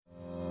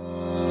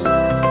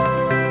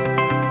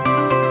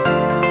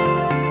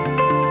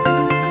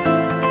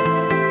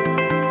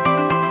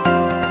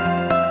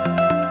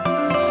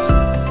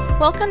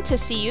Welcome to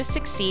See You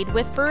Succeed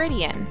with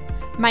Veridian.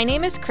 My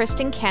name is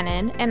Kristen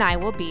Kennan, and I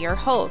will be your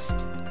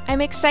host.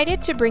 I'm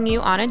excited to bring you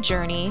on a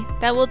journey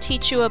that will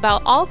teach you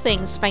about all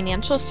things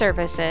financial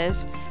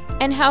services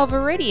and how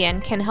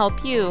Veridian can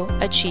help you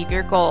achieve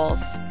your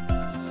goals.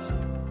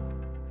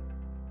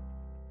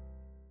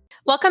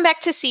 Welcome back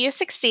to See You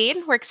Succeed.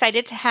 We're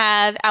excited to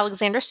have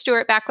Alexandra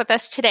Stewart back with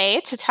us today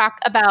to talk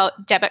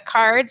about debit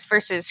cards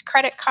versus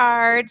credit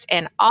cards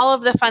and all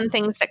of the fun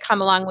things that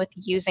come along with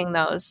using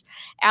those.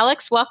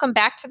 Alex, welcome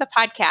back to the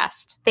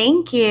podcast.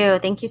 Thank you.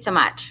 Thank you so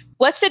much.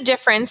 What's the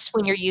difference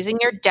when you're using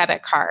your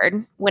debit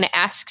card when it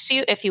asks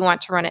you if you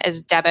want to run it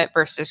as debit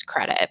versus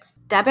credit?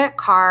 Debit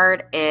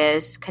card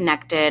is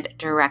connected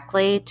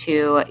directly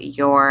to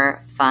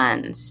your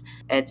funds.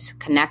 It's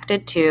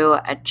connected to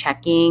a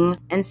checking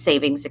and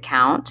savings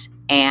account.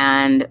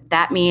 And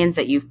that means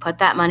that you've put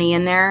that money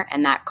in there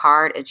and that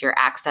card is your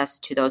access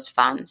to those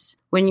funds.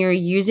 When you're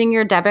using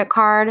your debit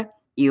card,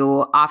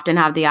 you often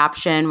have the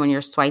option when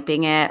you're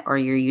swiping it or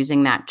you're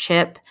using that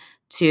chip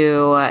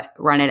to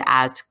run it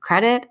as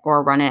credit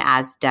or run it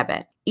as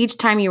debit. Each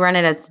time you run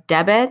it as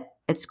debit,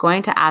 it's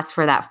going to ask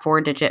for that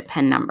 4-digit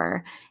PIN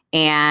number.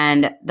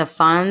 And the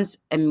funds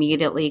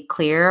immediately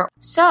clear.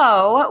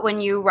 So when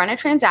you run a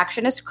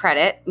transaction as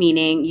credit,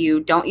 meaning you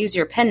don't use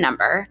your PIN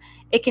number,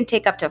 it can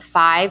take up to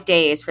 5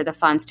 days for the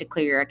funds to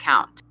clear your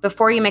account.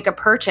 Before you make a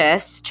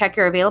purchase, check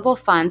your available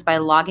funds by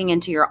logging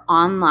into your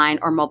online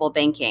or mobile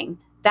banking.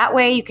 That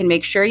way you can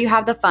make sure you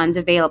have the funds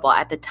available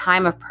at the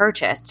time of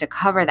purchase to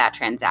cover that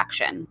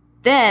transaction.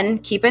 Then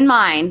keep in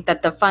mind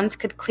that the funds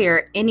could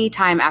clear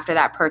anytime after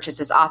that purchase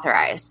is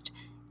authorized.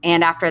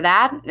 And after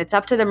that, it's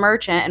up to the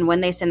merchant and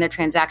when they send the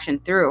transaction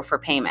through for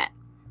payment.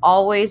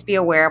 Always be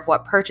aware of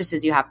what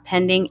purchases you have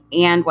pending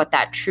and what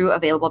that true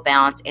available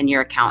balance in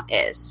your account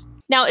is.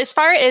 Now, as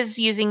far as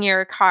using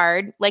your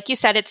card, like you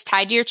said, it's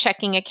tied to your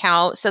checking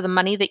account, so the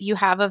money that you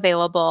have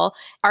available.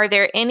 Are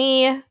there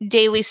any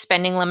daily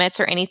spending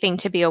limits or anything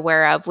to be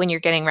aware of when you're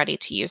getting ready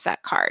to use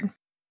that card?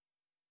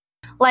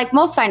 Like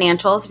most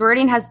financials,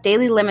 Veridian has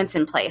daily limits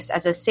in place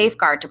as a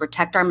safeguard to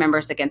protect our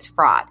members against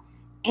fraud.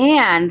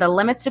 And the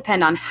limits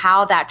depend on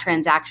how that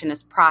transaction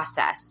is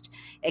processed.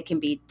 It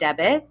can be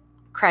debit,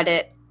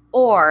 credit,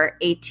 or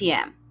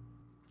ATM.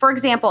 For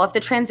example, if the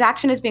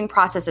transaction is being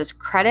processed as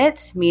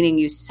credit, meaning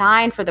you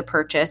sign for the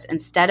purchase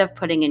instead of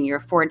putting in your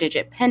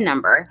 4-digit PIN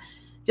number,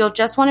 you'll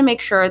just want to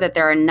make sure that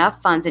there are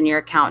enough funds in your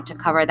account to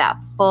cover that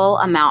full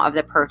amount of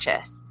the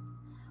purchase.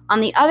 On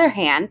the other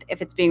hand,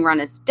 if it's being run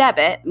as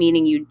debit,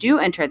 meaning you do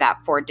enter that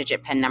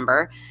 4-digit PIN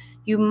number,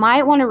 you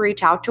might want to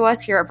reach out to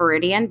us here at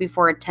Veridian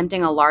before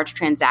attempting a large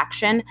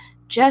transaction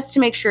just to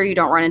make sure you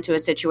don't run into a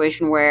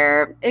situation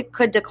where it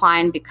could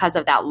decline because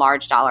of that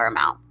large dollar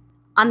amount.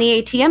 On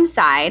the ATM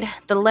side,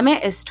 the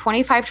limit is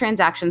 25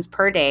 transactions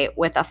per day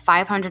with a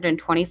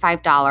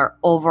 $525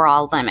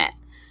 overall limit.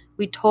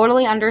 We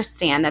totally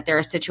understand that there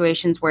are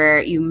situations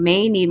where you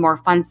may need more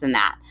funds than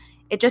that.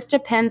 It just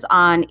depends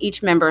on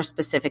each member's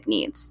specific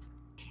needs.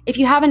 If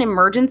you have an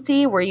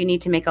emergency where you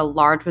need to make a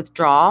large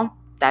withdrawal,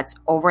 that's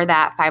over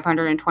that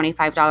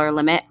 $525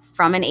 limit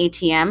from an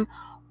ATM,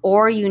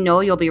 or you know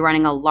you'll be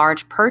running a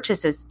large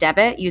purchase as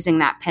debit using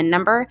that PIN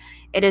number,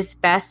 it is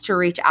best to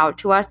reach out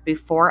to us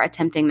before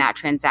attempting that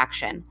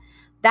transaction.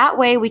 That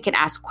way we can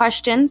ask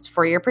questions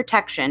for your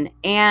protection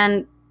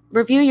and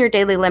review your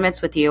daily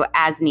limits with you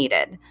as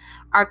needed.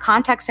 Our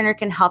contact center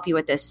can help you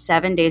with this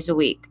 7 days a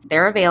week.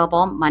 They're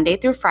available Monday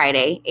through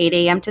Friday, 8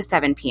 a.m. to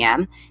 7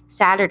 p.m.,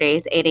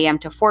 Saturdays, 8 a.m.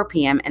 to 4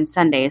 p.m., and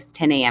Sundays,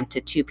 10 a.m.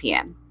 to 2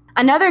 p.m.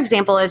 Another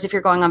example is if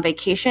you're going on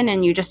vacation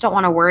and you just don't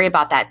want to worry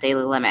about that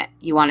daily limit.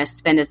 You want to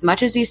spend as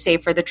much as you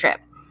save for the trip.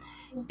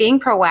 Being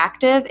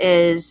proactive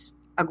is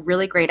a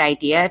really great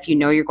idea if you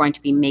know you're going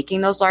to be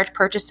making those large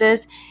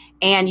purchases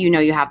and you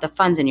know you have the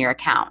funds in your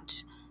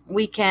account.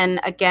 We can,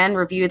 again,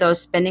 review those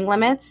spending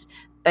limits,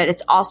 but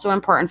it's also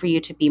important for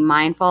you to be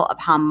mindful of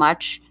how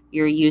much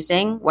you're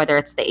using, whether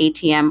it's the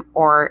ATM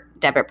or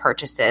debit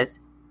purchases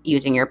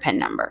using your PIN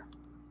number.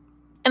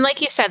 And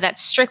like you said,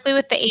 that's strictly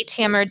with the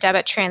ATM or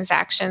debit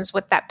transactions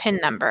with that PIN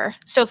number.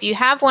 So if you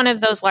have one of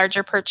those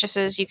larger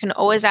purchases, you can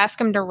always ask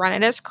them to run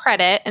it as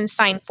credit and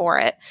sign for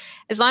it.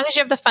 As long as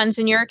you have the funds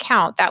in your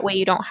account, that way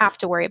you don't have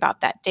to worry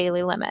about that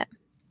daily limit.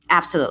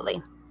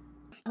 Absolutely.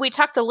 We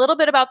talked a little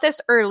bit about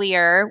this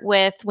earlier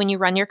with when you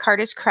run your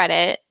card as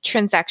credit,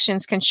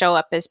 transactions can show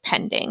up as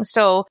pending.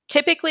 So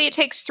typically it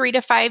takes 3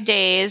 to 5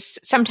 days.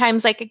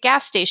 Sometimes like a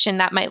gas station,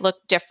 that might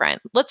look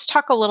different. Let's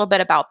talk a little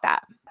bit about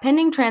that.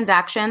 Pending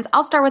transactions,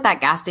 I'll start with that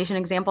gas station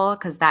example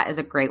because that is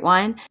a great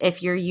one.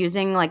 If you're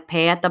using like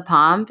pay at the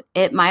pump,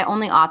 it might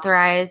only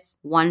authorize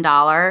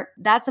 $1.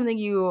 That's something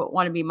you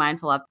want to be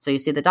mindful of. So you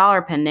see the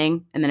dollar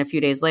pending, and then a few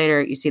days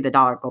later, you see the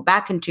dollar go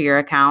back into your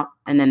account,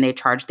 and then they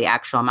charge the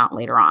actual amount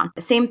later on.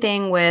 The same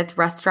thing with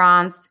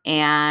restaurants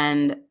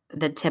and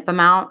the tip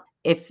amount.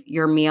 If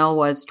your meal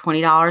was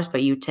 $20,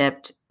 but you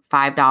tipped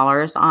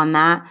 $5 on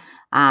that,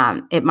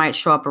 it might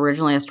show up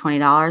originally as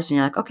 $20 and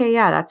you're like, okay,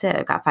 yeah, that's it.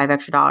 I got $5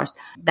 extra.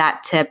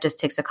 That tip just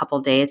takes a couple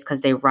days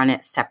because they run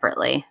it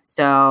separately.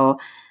 So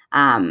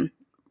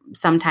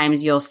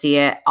Sometimes you'll see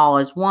it all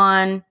as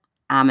one,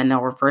 and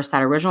they'll reverse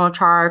that original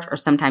charge, or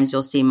sometimes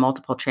you'll see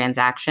multiple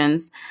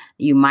transactions.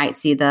 You might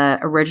see the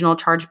original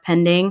charge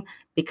pending,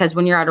 because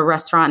when you're at a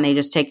restaurant and they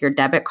just take your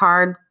debit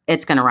card,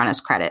 it's going to run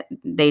as credit.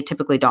 They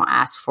typically don't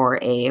ask for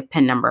a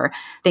PIN number.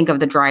 Think of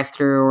the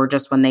drive-through, or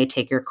just when they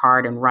take your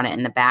card and run it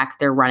in the back,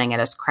 they're running it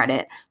as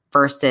credit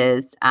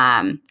versus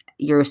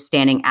you're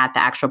standing at the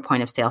actual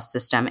point of sale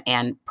system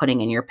and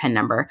putting in your PIN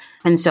number.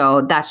 And so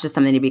that's just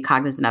something to be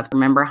cognizant of.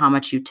 Remember how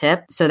much you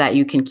tip so that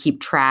you can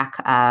keep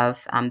track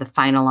of the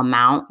final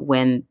amount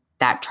when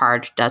that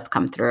charge does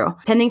come through.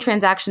 Pending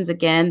transactions,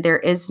 again, there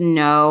is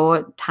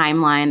no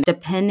timeline.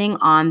 Depending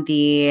on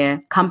the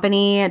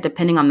company,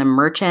 depending on the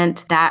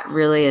merchant,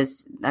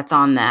 that's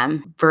on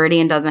them.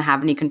 Veridian doesn't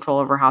have any control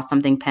over how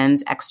something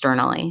pens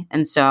externally.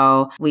 And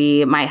so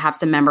we might have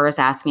some members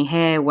asking,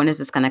 hey, when is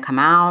this going to come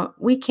out?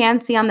 We can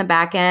see on the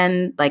back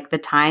end, like the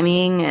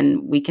timing,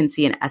 and we can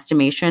see an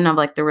estimation of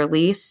like the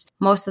release.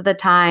 Most of the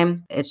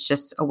time, it's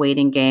just a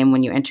waiting game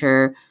when you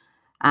enter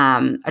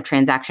a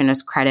transaction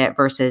as credit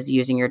versus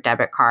using your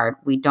debit card.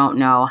 We don't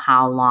know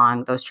how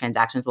long those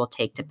transactions will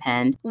take to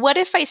pen. What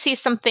if I see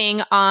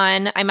something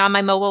I'm on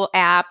my mobile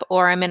app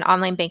or I'm in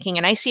online banking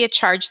and I see a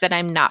charge that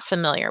I'm not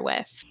familiar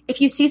with? If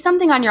you see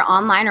something on your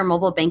online or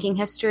mobile banking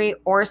history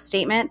or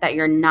statement that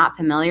you're not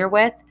familiar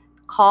with,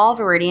 call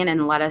Veridian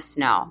and let us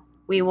know.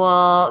 We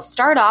will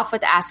start off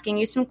with asking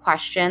you some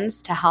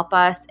questions to help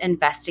us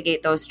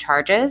investigate those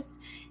charges.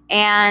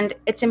 And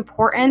it's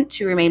important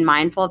to remain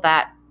mindful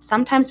that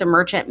sometimes a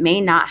merchant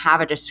may not have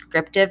a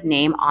descriptive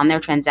name on their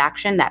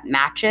transaction that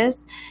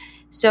matches.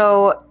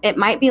 So it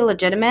might be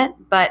legitimate,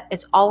 but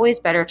it's always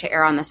better to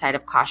err on the side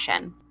of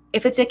caution.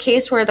 If it's a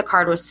case where the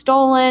card was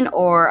stolen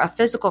or a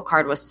physical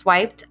card was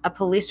swiped, a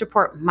police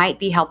report might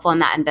be helpful in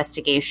that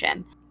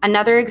investigation.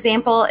 Another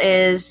example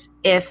is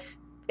if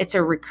it's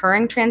a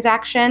recurring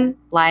transaction,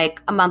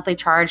 like a monthly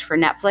charge for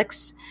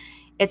Netflix,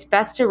 it's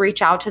best to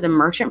reach out to the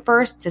merchant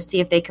first to see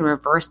if they can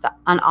reverse the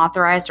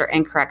unauthorized or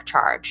incorrect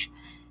charge.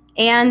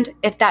 And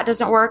if that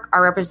doesn't work,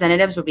 our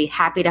representatives would be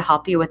happy to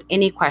help you with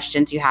any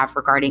questions you have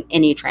regarding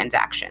any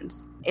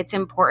transactions. It's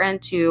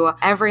important to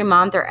every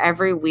month or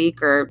every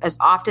week or as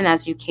often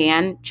as you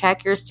can,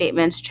 check your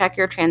statements, check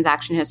your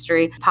transaction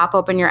history, pop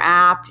open your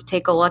app,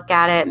 take a look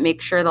at it,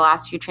 make sure the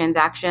last few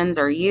transactions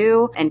are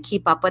you, and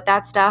keep up with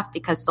that stuff,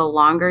 because the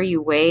longer you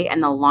wait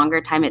and the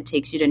longer time it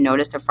takes you to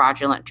notice a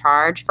fraudulent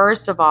charge,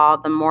 first of all,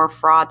 the more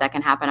fraud that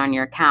can happen on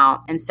your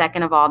account. And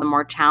second of all, the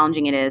more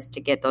challenging it is to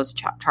get those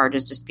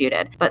charges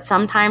disputed. But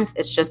sometimes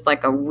it's just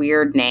like a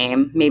weird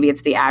name. Maybe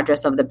it's the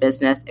address of the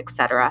business,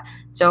 etc.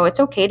 So it's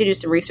okay to do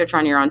some research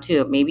on your own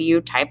too. Maybe you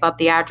type up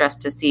the address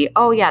to see,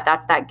 oh yeah,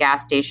 that's that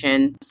gas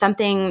station.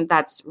 Something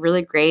that's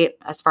really great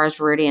as far as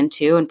Veridian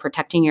too, and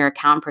protecting your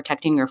account,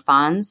 protecting your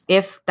funds.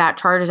 If that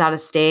charge is out of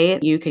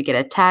state, you could get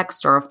a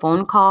text or a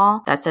phone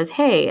call that says,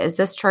 hey, is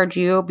this charge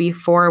you,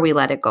 before we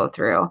let it go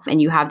through?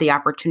 And you have the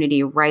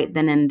opportunity right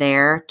then and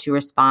there to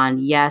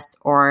respond yes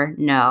or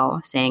no,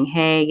 saying,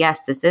 hey,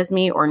 yes, this is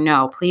me, or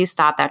no, please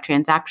stop that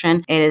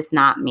transaction. It is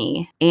not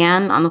me.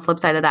 And on the flip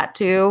side of that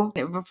too,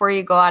 before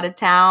you go out of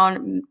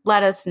town,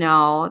 let us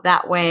know.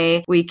 That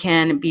way we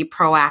can be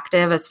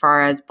proactive as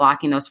far as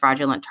blocking those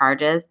fraudulent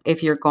charges.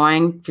 If you're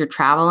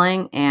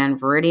traveling and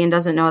Veridian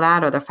doesn't know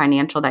that, or the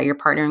financial that you're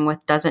partnering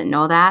with doesn't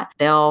know that,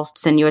 they'll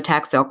send you a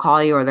text, they'll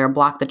call you, or they'll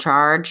block the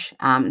charge.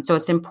 So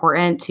it's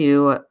important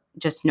to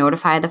just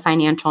notify the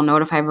financial,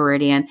 notify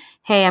Veridian,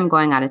 hey, I'm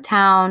going out of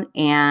town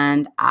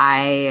and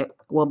I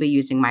will be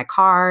using my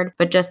card,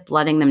 but just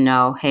letting them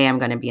know, hey, I'm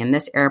going to be in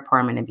this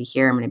airport, I'm going to be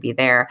here, I'm going to be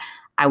there.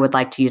 I would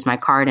like to use my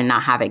card and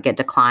not have it get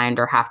declined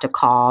or have to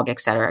call, et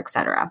cetera, et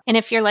cetera. And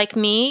if you're like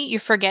me, you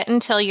forget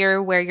until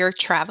you're where you're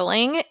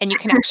traveling, and you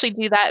can actually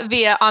do that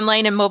via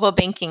online and mobile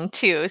banking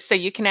too. So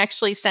you can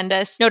actually send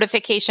us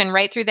notification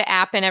right through the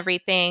app and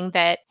everything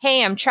that,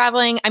 hey, I'm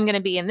traveling. I'm going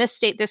to be in this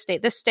state, this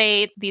state, this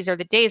state. These are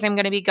the days I'm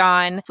going to be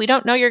gone. If we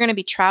don't know you're going to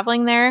be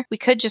traveling there, we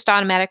could just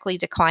automatically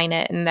decline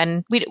it. And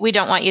then we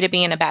don't want you to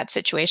be in a bad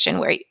situation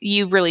where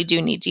you really do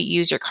need to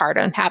use your card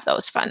and have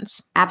those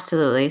funds.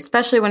 Absolutely.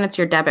 Especially when it's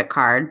your debit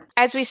card.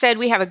 As we said,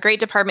 we have a great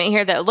department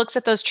here that looks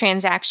at those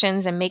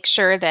transactions and makes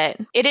sure that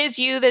it is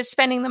you that's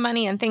spending the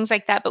money and things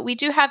like that. But we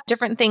do have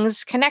different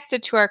things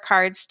connected to our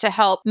cards to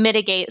help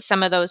mitigate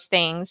some of those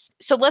things.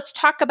 So let's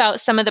talk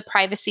about some of the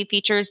privacy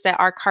features that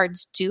our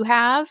cards do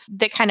have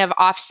that kind of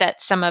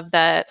offset some of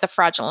the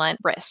fraudulent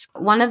risk.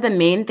 One of the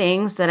main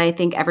things that I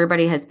think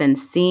everybody has been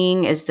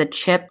seeing is the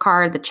chip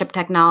card, the chip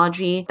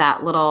technology,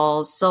 that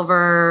little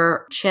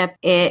silver chip.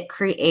 It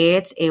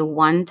creates a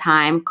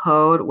one-time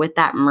code with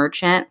that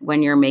merchant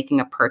when you're making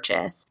a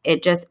purchase.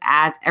 It just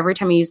adds, every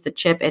time you use the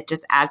chip, it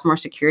just adds more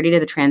security to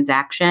the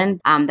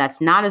transaction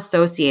that's not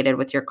associated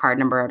with your card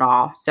number at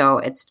all. So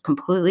it's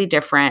completely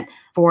different.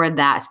 for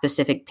that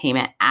specific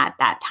payment at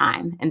that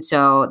time. And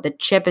so the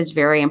chip is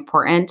very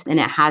important, and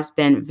it has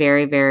been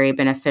very, very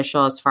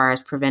beneficial as far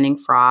as preventing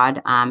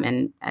fraud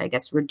and I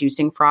guess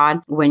reducing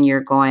fraud when you're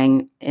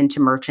going into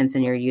merchants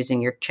and you're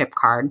using your chip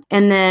card.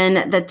 And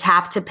then the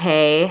tap to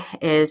pay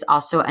is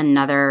also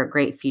another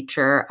great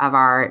feature of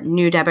our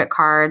new debit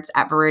cards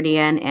at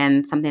Veridian,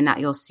 and something that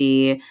you'll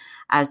see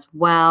as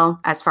well.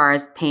 As far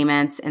as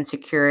payments and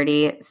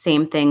security,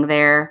 same thing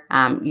there.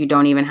 You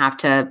don't even have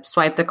to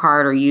swipe the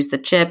card or use the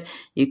chip.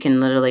 You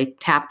can literally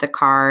tap the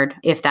card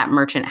if that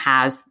merchant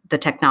has the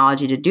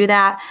technology to do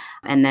that,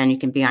 and then you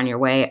can be on your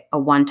way. A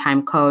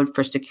one-time code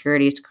for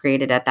security is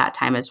created at that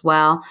time as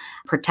well.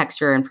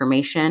 Protects your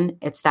information.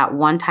 It's that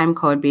one-time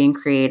code being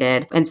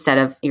created instead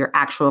of your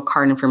actual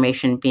card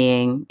information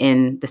being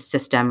in the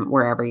system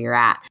wherever you're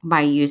at.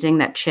 By using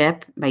that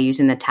chip, by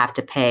using the tap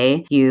to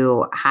pay,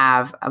 you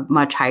have a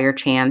much higher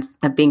chance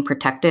of being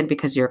protected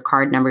because your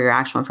card number, your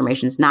actual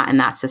information is not in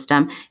that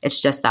system. It's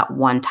just that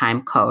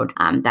one-time code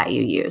that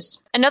you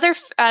use. Another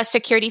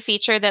security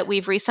feature that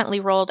we've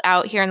recently rolled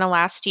out here in the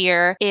last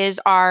year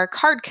is our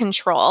card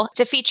control.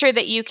 It's a feature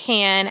that you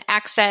can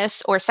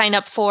access or sign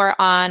up for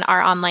on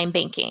our online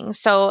banking.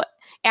 So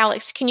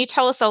Alex, can you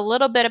tell us a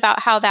little bit about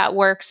how that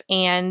works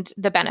and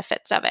the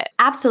benefits of it?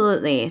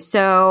 Absolutely.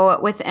 So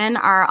within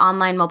our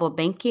online mobile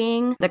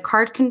banking, the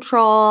card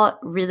control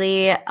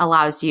really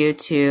allows you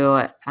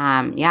to,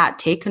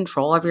 take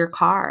control of your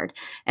card.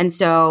 And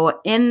so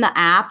in the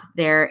app,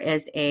 there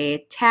is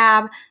a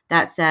tab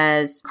that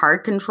says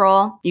card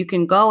control. You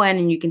can go in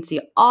and you can see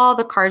all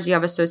the cards you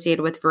have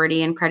associated with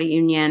Veridian Credit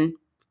Union,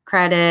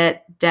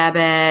 credit,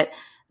 debit,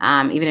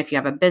 even if you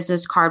have a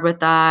business card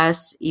with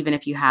us, even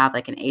if you have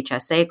like an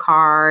HSA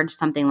card,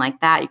 something like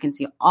that, you can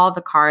see all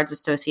the cards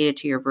associated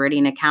to your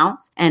Veridian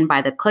accounts. And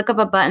by the click of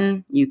a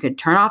button, you could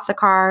turn off the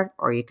card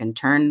or you can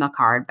turn the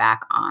card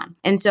back on.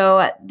 And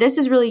so this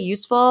is really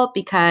useful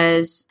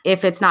because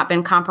if it's not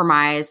been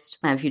compromised,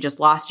 if you just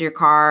lost your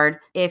card,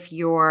 if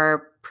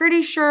you're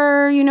pretty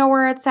sure you know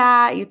where it's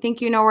at, you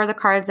think you know where the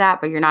card's at,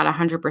 but you're not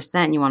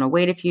 100%, you want to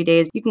wait a few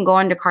days, you can go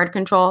into card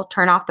control,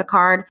 turn off the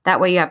card. That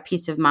way you have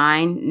peace of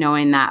mind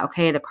knowing that,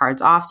 okay, the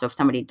card's off. So if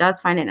somebody does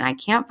find it and I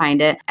can't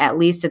find it, at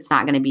least it's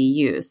not going to be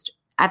used.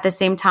 At the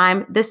same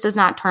time, this does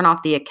not turn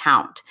off the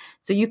account.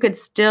 So you could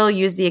still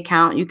use the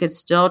account. You could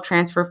still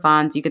transfer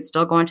funds. You could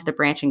still go into the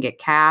branch and get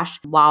cash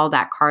while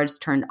that card's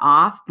turned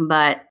off,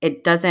 but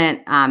it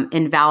doesn't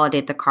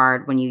invalidate the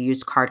card when you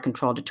use card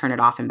control to turn it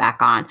off and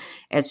back on.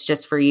 It's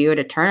just for you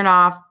to turn it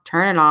off,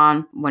 turn it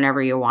on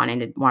whenever you're wanting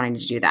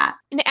to do that.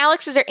 And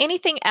Alex, is there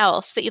anything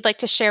else that you'd like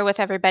to share with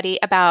everybody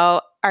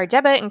about our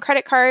debit and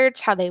credit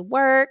cards, how they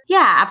work?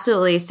 Yeah,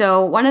 absolutely.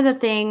 So one of the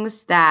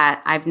things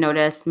that I've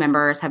noticed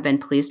members have been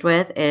pleased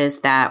with is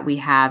that we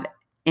have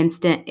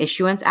instant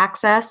issuance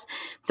access.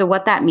 So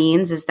what that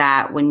means is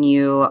that when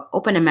you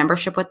open a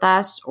membership with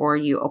us or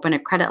you open a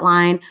credit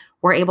line,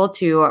 we're able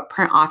to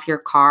print off your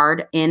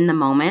card in the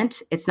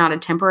moment. It's not a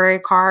temporary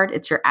card,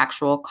 it's your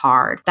actual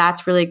card.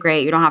 That's really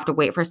great. You don't have to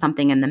wait for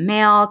something in the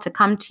mail to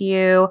come to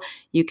you.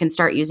 You can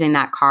start using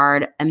that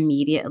card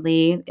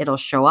immediately. It'll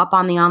show up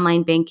on the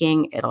online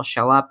banking. It'll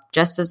show up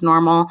just as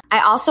normal. I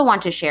also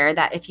want to share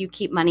that if you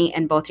keep money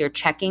in both your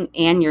checking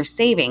and your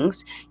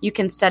savings, you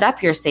can set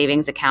up your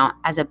savings account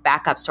as a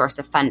backup source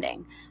of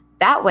funding.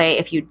 That way,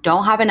 if you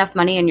don't have enough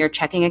money in your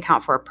checking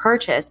account for a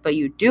purchase, but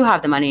you do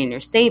have the money in your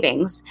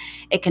savings,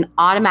 it can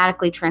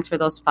automatically transfer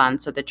those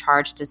funds so the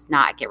charge does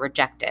not get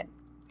rejected.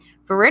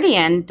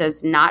 Veridian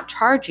does not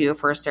charge you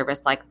for a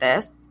service like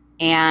this,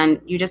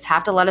 and you just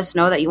have to let us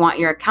know that you want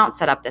your account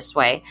set up this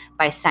way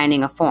by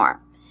signing a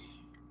form.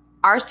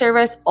 Our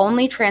service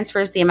only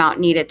transfers the amount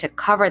needed to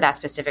cover that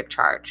specific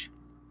charge.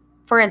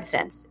 For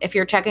instance, if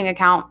your checking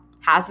account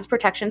has this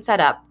protection set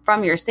up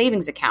from your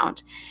savings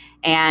account,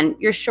 and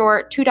you're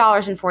short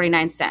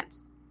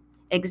 $2.49.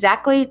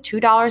 Exactly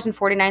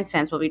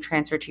 $2.49 will be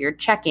transferred to your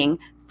checking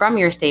from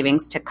your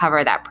savings to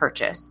cover that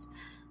purchase.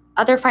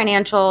 Other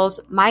financials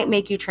might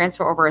make you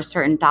transfer over a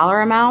certain dollar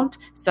amount.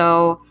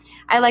 So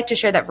I like to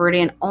share that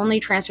Veridian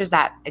only transfers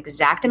that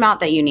exact amount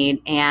that you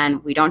need,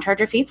 and we don't charge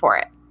a fee for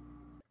it.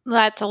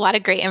 That's a lot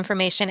of great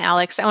information,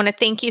 Alex. I want to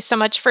thank you so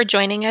much for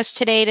joining us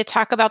today to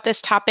talk about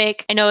this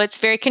topic. I know it's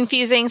very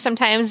confusing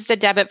sometimes, the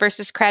debit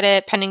versus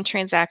credit, pending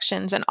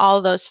transactions, and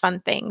all those fun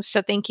things.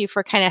 So thank you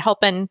for kind of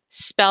helping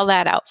spell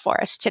that out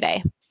for us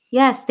today.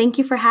 Yes, thank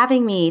you for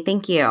having me.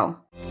 Thank you.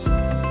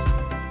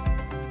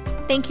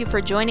 Thank you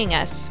for joining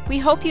us. We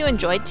hope you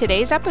enjoyed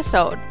today's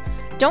episode.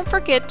 Don't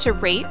forget to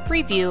rate,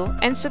 review,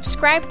 and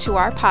subscribe to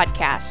our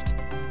podcast.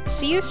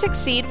 See You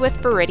Succeed with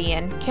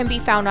Veridian can be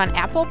found on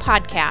Apple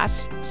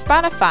Podcasts,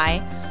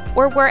 Spotify,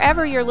 or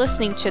wherever you're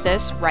listening to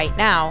this right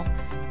now.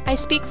 I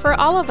speak for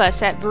all of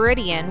us at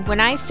Veridian when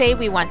I say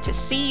we want to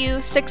see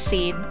you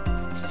succeed.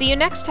 See you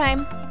next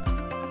time.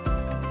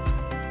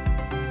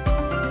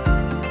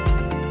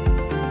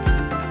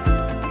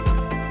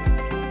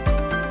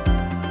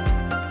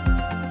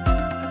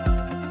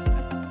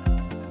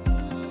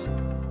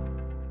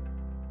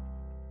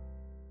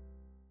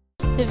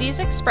 The views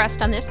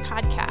expressed on this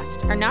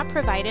podcast are not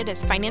provided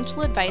as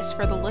financial advice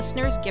for the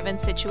listener's given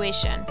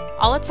situation.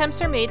 All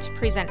attempts are made to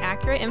present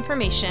accurate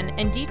information,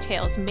 and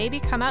details may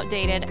become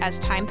outdated as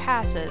time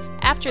passes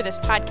after this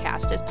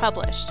podcast is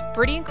published.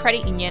 Viridian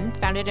Credit Union,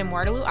 founded in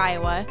Waterloo,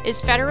 Iowa,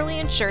 is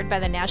federally insured by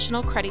the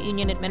National Credit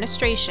Union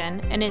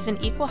Administration and is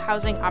an equal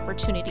housing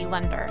opportunity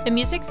lender. The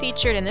music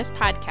featured in this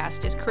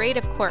podcast is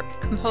Creative Corp,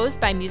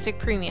 composed by Music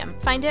Premium.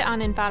 Find it on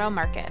Envato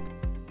Market.